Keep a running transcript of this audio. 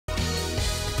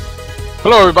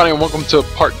Hello everybody and welcome to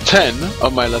part 10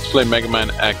 of my Let's Play Mega Man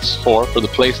X4 for the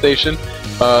PlayStation.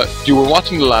 If you were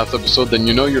watching the last episode, then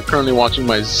you know you're currently watching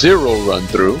my Zero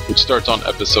run-through, which starts on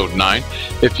episode 9.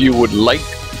 If you would like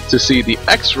to see the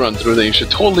X run-through, then you should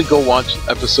totally go watch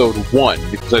episode 1,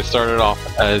 because I started off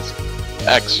as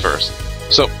X first.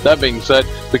 So, that being said,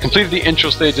 we completed the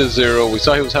intro stage as Zero. We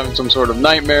saw he was having some sort of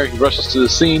nightmare. He rushes to the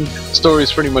scene. The story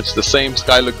is pretty much the same.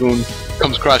 Sky Lagoon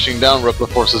comes crashing down.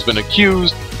 Repliforce has been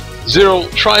accused. Zero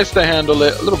tries to handle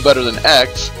it a little better than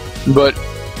X, but,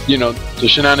 you know, the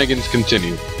shenanigans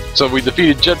continue. So we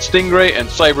defeated Jet Stingray and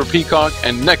Saber Peacock,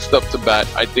 and next up to bat,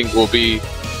 I think, will be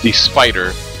the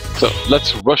Spider. So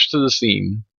let's rush to the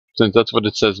scene, since that's what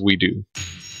it says we do.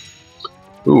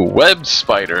 Ooh, Web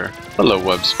Spider. Hello,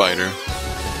 Web Spider.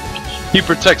 He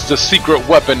protects the secret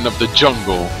weapon of the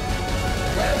jungle.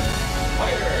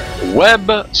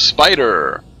 Web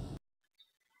Spider.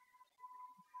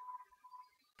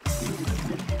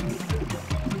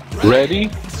 Ready?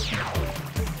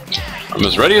 I'm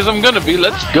as ready as I'm gonna be.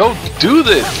 Let's go do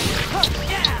this!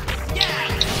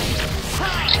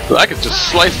 So I could just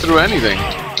slice through anything.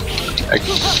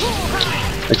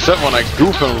 Except when I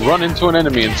goof and run into an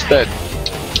enemy instead.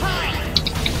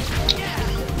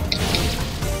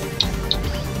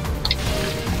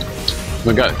 Oh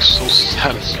my god, it's so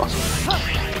satisfying.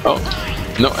 Oh,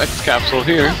 no X capsule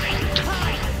here.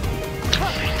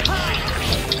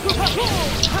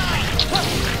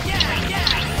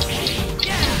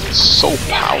 So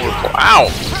powerful. Ow!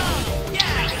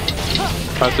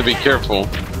 I have to be careful.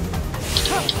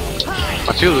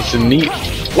 I feel this is neat.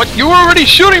 What? You were already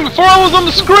shooting before I was on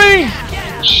the screen!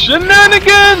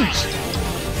 Shenanigans!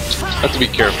 I have to be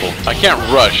careful. I can't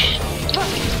rush.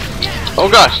 Oh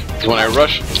gosh! When I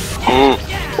rush. Oh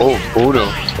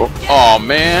no. Oh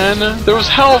man! There was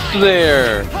health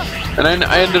there! And then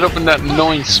I ended up in that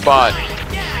annoying spot.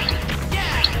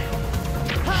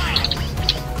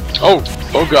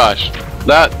 Oh gosh,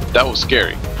 that was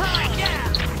scary.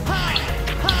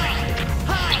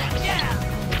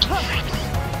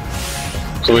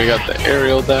 So we got the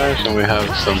aerial dash, and we have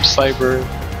some Cyber,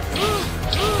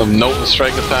 some Nova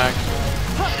Strike attack.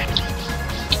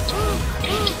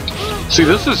 See,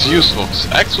 this is useful.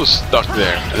 X was stuck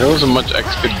there, and there wasn't much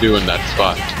X could do in that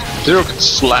spot. Zero could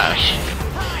slash.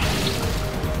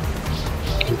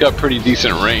 He's got pretty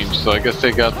decent range, so I guess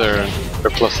they got their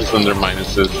pluses and their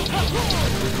minuses.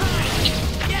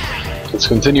 Let's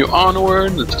continue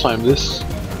onward. Let's climb this.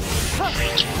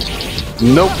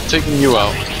 Nope, taking you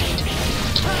out.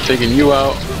 Taking you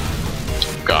out.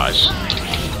 Gosh.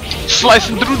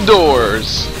 Slicing through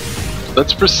doors.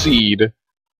 Let's proceed.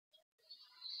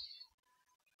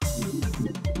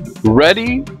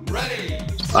 Ready? Ready.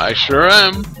 I sure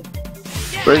am.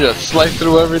 Ready to slice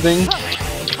through everything.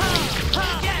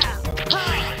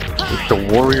 Like the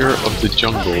warrior of the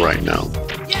jungle right now.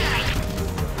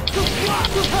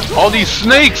 All these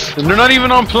snakes! And they're not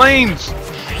even on planes!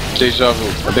 Deja vu.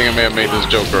 I think I may have made this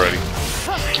joke already.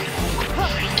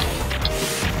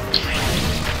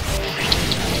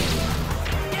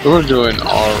 We're doing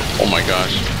our... Oh my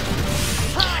gosh.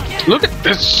 Look at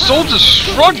this! So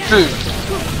destructive!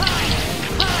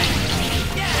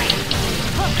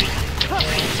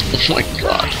 Oh my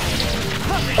god.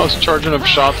 I was charging up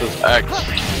shots as X.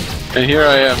 And here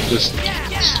I am just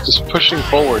pushing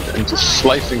forward and just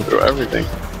slicing through everything.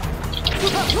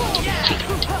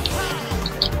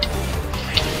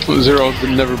 Zero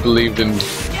never believed in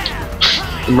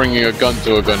bringing a gun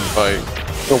to a gunfight.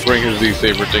 Don't bring his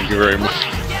Z-Saber, thank you very much.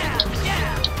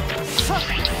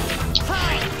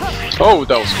 Oh,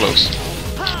 that was close.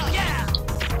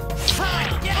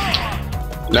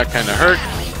 That kinda hurt.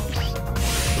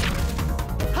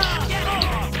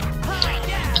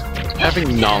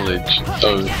 Having knowledge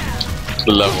of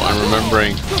the level and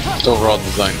remembering the overall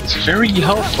design is very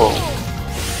helpful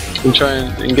in trying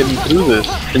and getting through this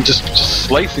and just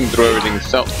slicing through everything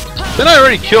itself. Didn't I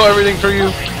already kill everything for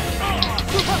you?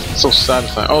 It's so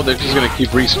satisfying. Oh, they're just gonna keep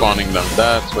respawning them.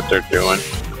 That's what they're doing.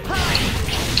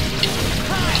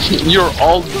 You're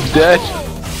all dead.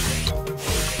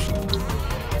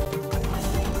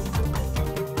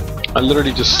 I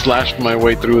literally just slashed my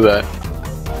way through that.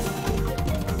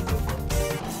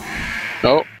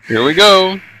 Oh, here we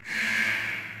go.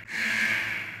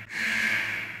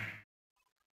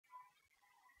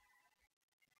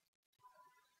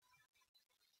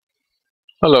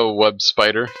 Hello, Web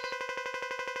Spider.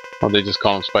 Oh, they just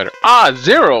call him Spider. Ah,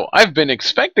 Zero! I've been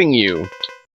expecting you!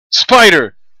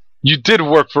 Spider! You did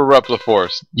work for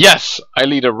Repliforce. Yes! I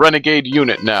lead a renegade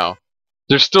unit now.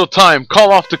 There's still time.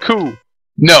 Call off the coup!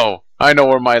 No! I know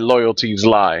where my loyalties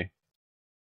lie.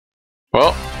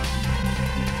 Well,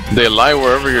 They lie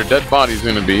wherever your dead body's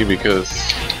gonna be because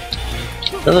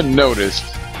I haven't noticed.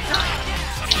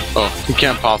 Oh, he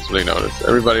can't possibly notice.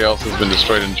 Everybody else has been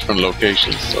destroyed in different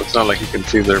locations, so it's not like he can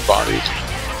see their bodies.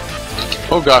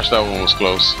 Oh gosh, that one was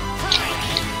close.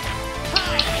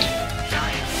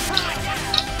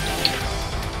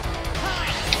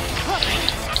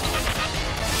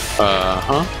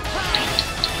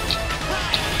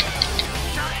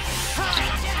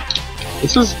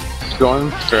 This is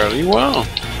going fairly well.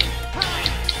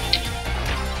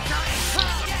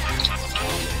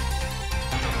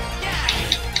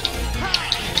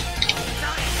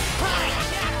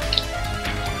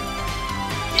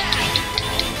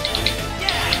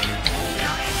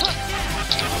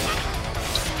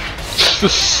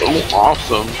 This is so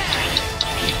awesome.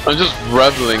 I'm just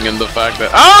reveling in the fact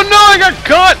that— oh no, I got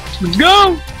caught! Let's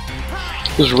go!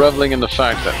 Just reveling in the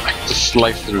fact that I can just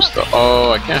slice through stuff. Oh,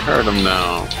 I can't hurt him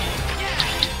now.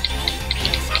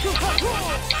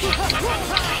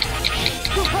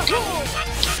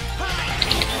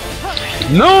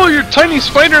 No, you're tiny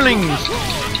spiderlings!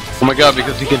 Oh my god,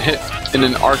 because he can hit in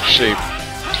an arc shape.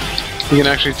 He can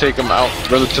actually take him out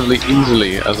relatively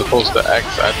easily, as opposed to X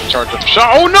at the charge of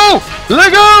shot. Oh no!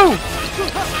 Let go!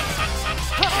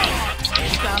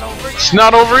 It's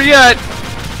not over yet!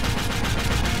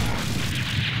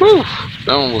 Whew!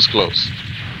 That one was close.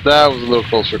 That was a little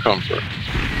close for comfort.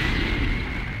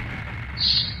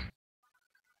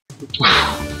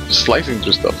 Slicing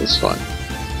through stuff is fun.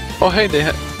 Oh hey,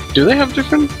 do they have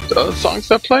different songs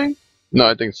that play? No,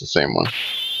 I think it's the same one.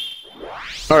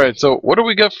 Alright, so what do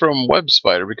we get from Web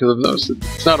Spider? Because I've noticed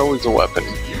it's not always a weapon.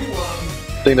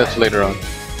 I think that's later on.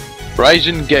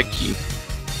 Raijin Geki.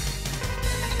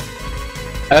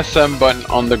 SM button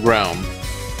on the ground.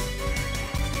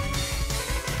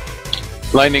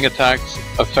 Lightning attacks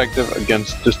effective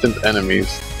against distant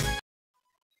enemies.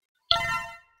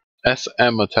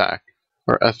 SM attack.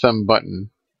 Or SM button.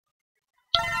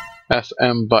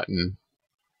 SM button.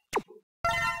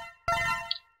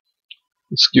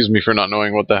 Excuse me for not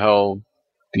knowing what the hell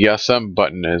the SM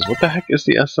button is. What the heck is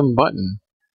the SM button?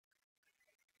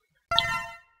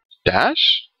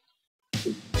 Dash?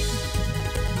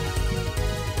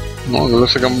 Well, it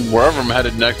looks like I'm wherever I'm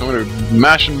headed next. I'm gonna be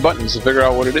mashing buttons to figure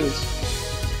out what it is.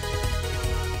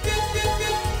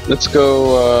 Let's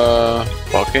go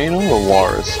volcano or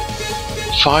Wars?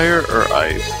 Fire or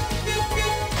ice?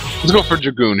 Let's go for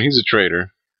Dragoon. He's a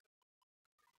traitor.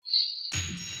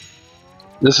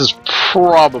 This is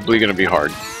probably gonna be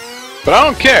hard, but I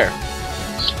don't care.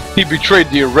 He betrayed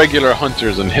the irregular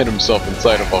hunters and hid himself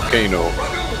inside a volcano.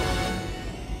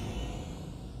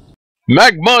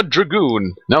 Magma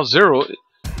Dragoon. Now Zero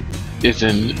is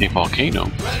in a volcano.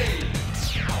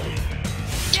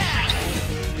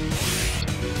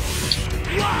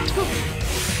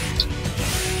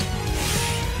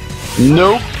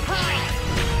 Nope.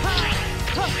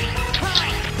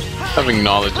 Having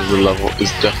knowledge of the level is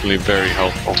definitely very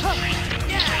helpful.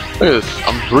 Look at this,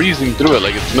 I'm breezing through it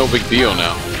like it's no big deal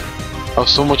now. I was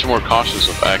so much more cautious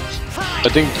with X. I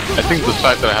think the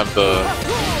fact that I have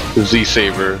the Z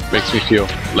Saber makes me feel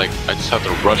like I just have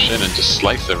to rush in and just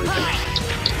slice everything.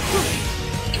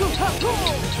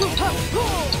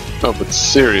 No, but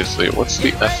seriously, what's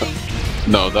the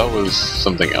SM? No, that was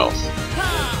something else.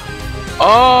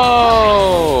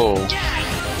 Oh!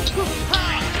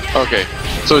 Okay,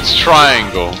 so it's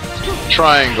triangle.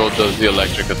 Triangle does the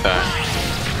electric attack.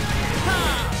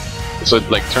 So it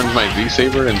like turns my Z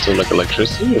Saber into like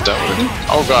electricity? Is that what it is?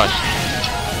 Oh gosh.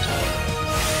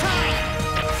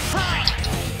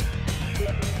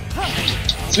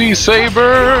 Z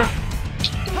Saber!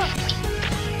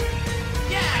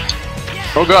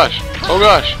 Oh gosh! Oh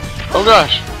gosh! Oh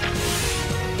gosh!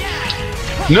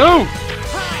 No!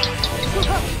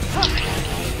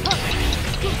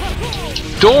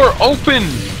 Door open!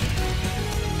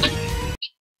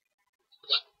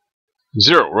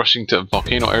 Zero rushing to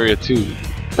volcano area 2.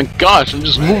 My gosh, I'm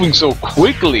just moving so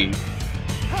quickly.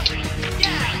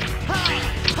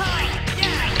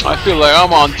 I feel like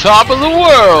I'm on top of the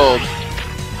world.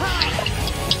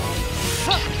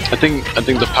 I think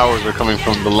the powers are coming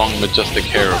from the long majestic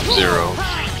hair of Zero.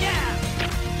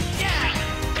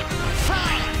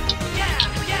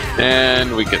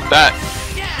 And we get that.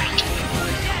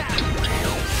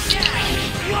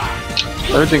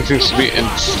 Everything seems to be in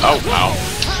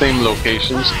same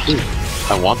locations. Ooh,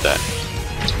 I want that.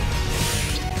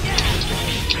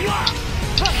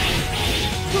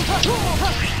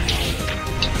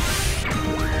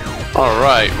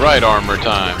 Alright, right armor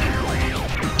time.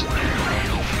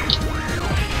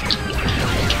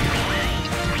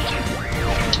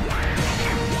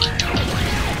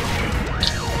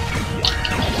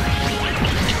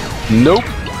 Nope.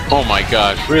 Oh my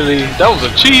gosh, really? That was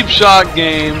a cheap shot,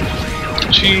 game.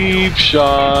 Cheap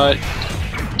shot.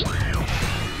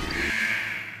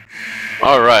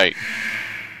 Alright.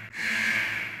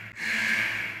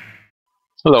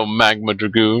 Hello, Magma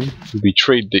Dragoon. You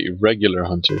betrayed the irregular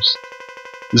hunters.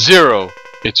 Zero,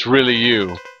 it's really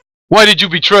you. Why did you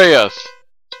betray us?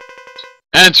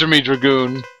 Answer me,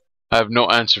 Dragoon. I have no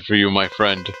answer for you, my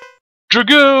friend.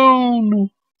 Dragoon!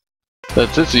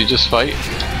 That's it, so you just fight?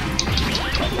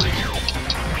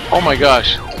 Oh my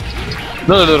gosh.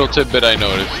 Another little tidbit I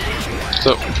noticed.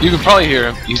 So, you can probably hear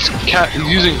him. He's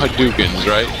using Hadoukens,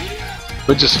 right?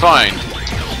 Which is fine.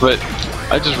 But,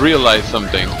 I just realized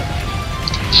something.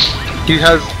 He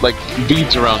has, like,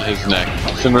 beads around his neck.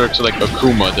 Similar to, like,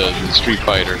 Akuma does in Street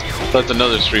Fighter. So that's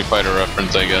another Street Fighter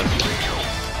reference, I guess.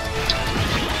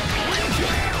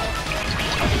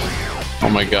 Oh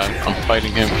my god, I'm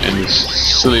fighting him in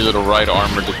this silly little right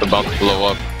armor that's about to blow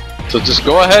up. So just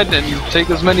go ahead and take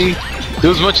do as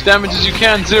much damage as you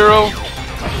can, Zero!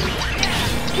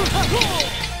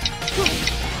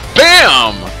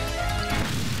 BAM!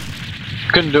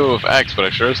 Couldn't do it with X, but I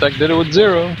sure as heck did it with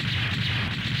Zero.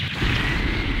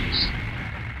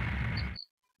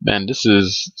 Man, this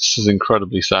is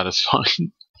incredibly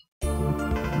satisfying.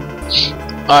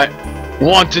 I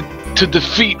wanted to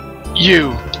defeat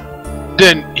you.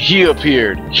 Then he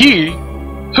appeared. He?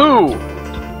 Who?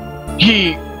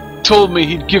 He told me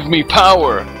he'd give me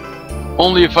power.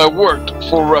 Only if I worked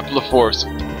for Repliforce.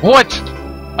 What?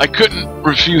 I couldn't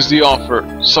refuse the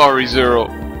offer. Sorry, Zero.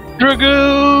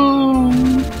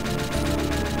 Dragoon!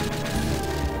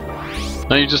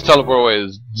 Now you just teleport away.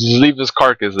 Just leave this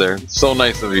carcass there. It's so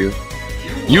nice of you.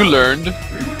 You learned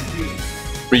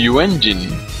Ryu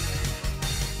Engine.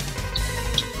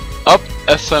 Up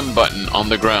SM button on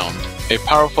the ground. A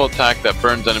powerful attack that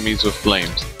burns enemies with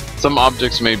flames. Some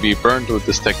objects may be burned with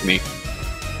this technique.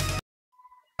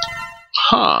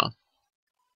 Huh.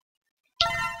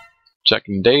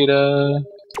 Checking data.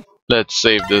 Let's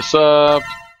save this up.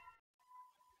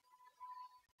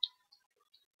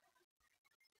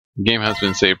 The game has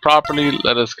been saved properly.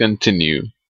 Let us continue.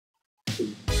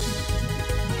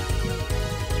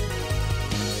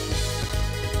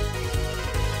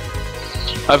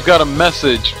 I've got a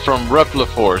message from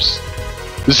Repliforce.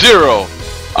 Zero!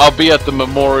 I'll be at the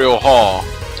Memorial Hall.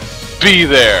 Be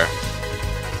there!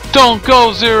 Don't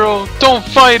go, Zero! Don't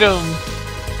fight him!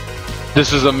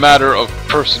 This is a matter of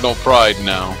personal pride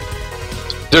now.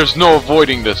 There's no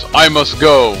avoiding this. I must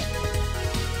go!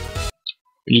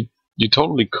 You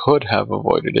totally could have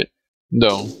avoided it.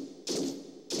 No.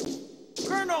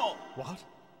 Colonel! What?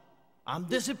 I'm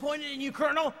disappointed in you,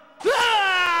 Colonel!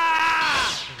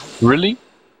 Ah! Really?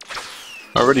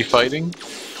 Already fighting?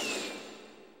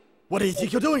 What do you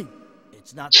think you're doing?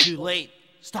 It's not too late.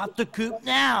 Stop the coup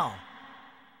now!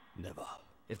 Never.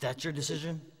 If that's your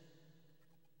decision,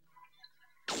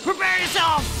 prepare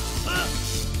yourself!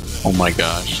 Oh my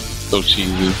gosh. So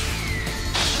cheesy.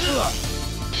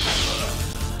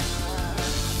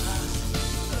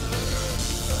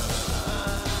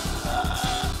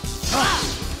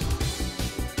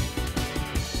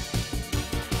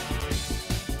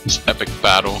 This epic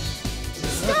battle.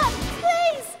 Stop,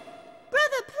 please!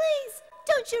 Brother, please!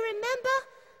 Don't you remember?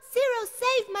 Zero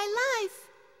saved my life.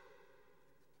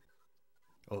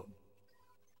 Oh.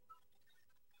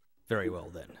 Very well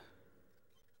then.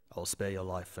 I'll spare your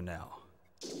life for now.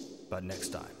 But next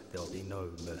time, there'll be no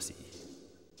mercy.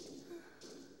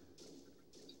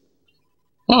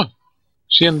 Huh.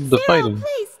 She ended the Zero, fighting.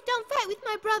 please, don't fight with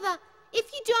my brother.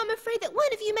 If you do, I'm afraid that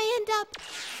one of you may end up...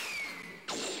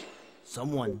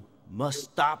 Someone must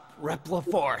stop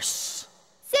Repliforce.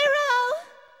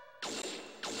 Zero!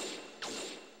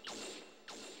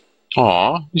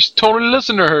 Aw, you should totally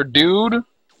listen to her, dude.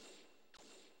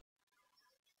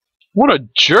 What a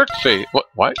jerk face.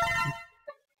 What?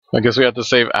 I guess we have to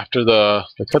save after the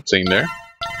cutscene there.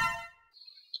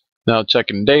 Now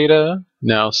checking data.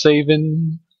 Now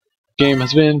saving. Game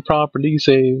has been properly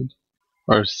saved.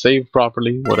 Or saved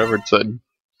properly, whatever it said.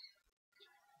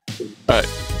 Alright.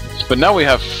 But now we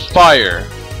have fire.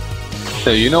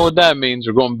 So you know what that means.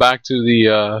 We're going back to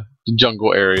the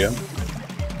jungle area.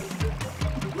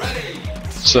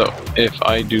 So if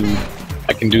I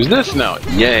can do this now.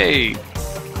 Yay!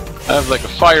 I have like a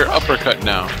fire uppercut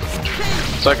now.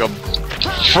 So I can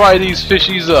fry these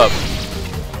fishies up.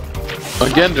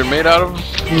 Again, they're made out of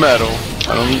metal.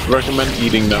 I don't recommend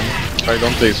eating them. They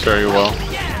don't taste very well.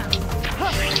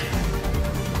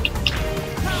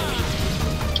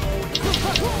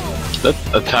 That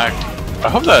attack, I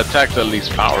hope that attack's at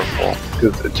least powerful,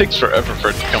 because it takes forever for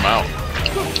it to come out.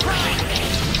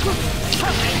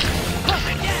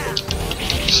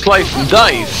 slice and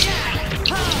dice.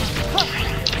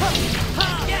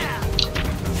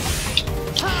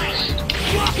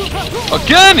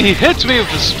 Again, he hits me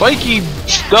with the spiky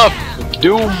stuff.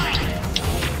 Doom.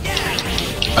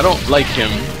 I don't like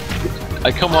him.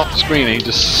 I come off screen and he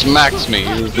just smacks me.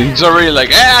 He's already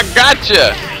like, I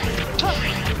gotcha!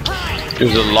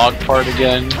 There's a log part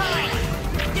again.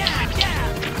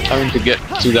 Having to get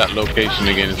to that location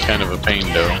again is kind of a pain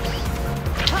though.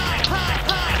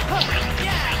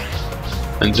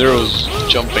 And Zero's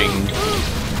jumping.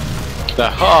 The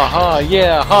ha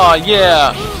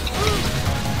yeah.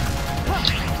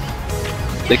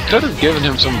 They could have given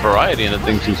him some variety in the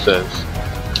things he says.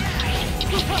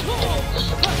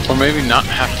 Or maybe not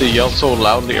have to yell so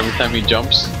loudly every time he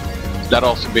jumps. That'd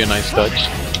also be a nice touch.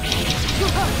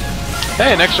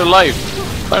 Hey, an extra life!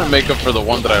 Trying to make up for the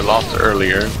one that I lost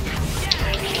earlier.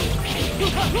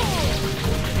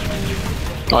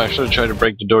 Oh, I should have tried to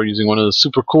break the door using one of the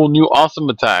super cool new awesome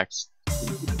attacks.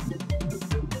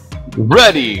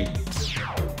 Ready!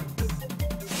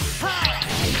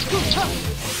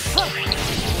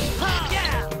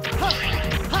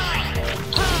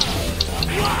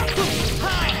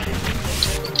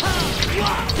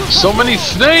 So many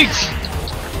snakes!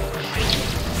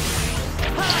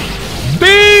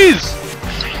 Bees!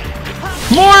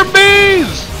 More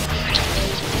bees!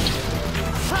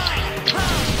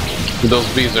 Those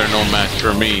bees are no match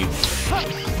for me.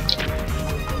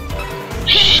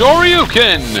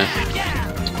 Shoryuken!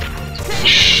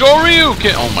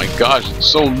 Shoryuken! Oh my gosh, it's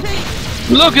so...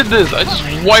 Look at this! I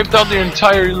just wiped out the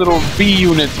entire little bee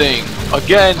unit thing.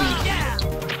 Again!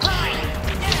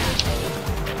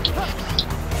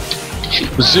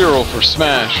 Zero for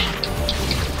smash.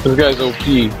 This guy's OP,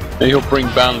 and he'll bring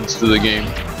balance to the game.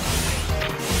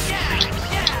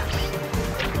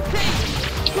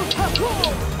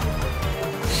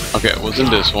 Okay, it wasn't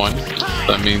this one.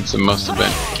 That means it must have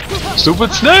been.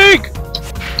 Stupid snake!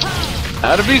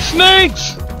 Had to be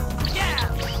snakes!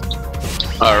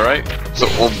 Alright, so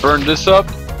we'll burn this up.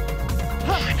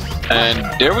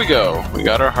 And there we go. We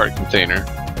got our heart container.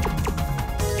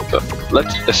 So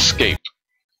let's escape.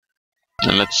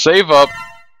 And let's save up.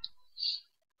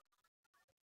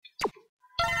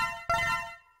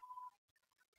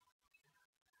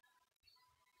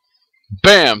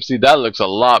 Bam! See, that looks a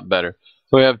lot better.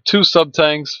 So we have 2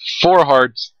 sub-tanks, 4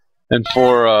 hearts, and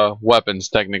 4 weapons,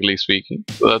 technically speaking.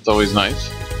 So that's always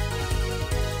nice.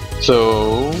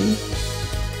 So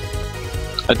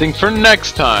I think for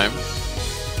next time,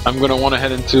 I'm going to want to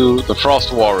head into the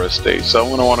Frost Walrus stage. So I'm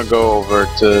going to want to go over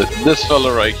to this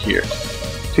fella right here.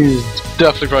 He's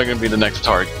definitely probably going to be the next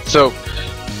target. So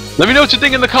let me know what you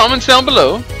think in the comments down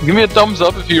below. Give me a thumbs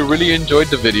up if you really enjoyed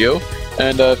the video.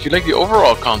 And if you like the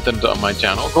overall content on my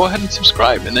channel, go ahead and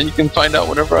subscribe. And then you can find out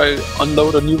whenever I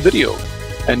unload a new video.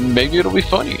 And maybe it'll be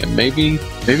funny. And maybe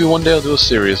one day I'll do a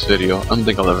serious video. I don't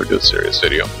think I'll ever do a serious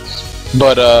video.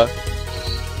 But,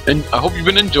 and I hope you've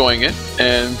been enjoying it.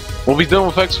 And we'll be done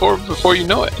with X4 before you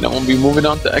know it. And then we'll be moving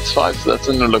on to X5. So that's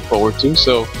something to look forward to.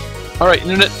 So, alright,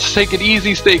 Internet, take it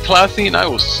easy, stay classy, and I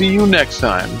will see you next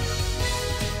time.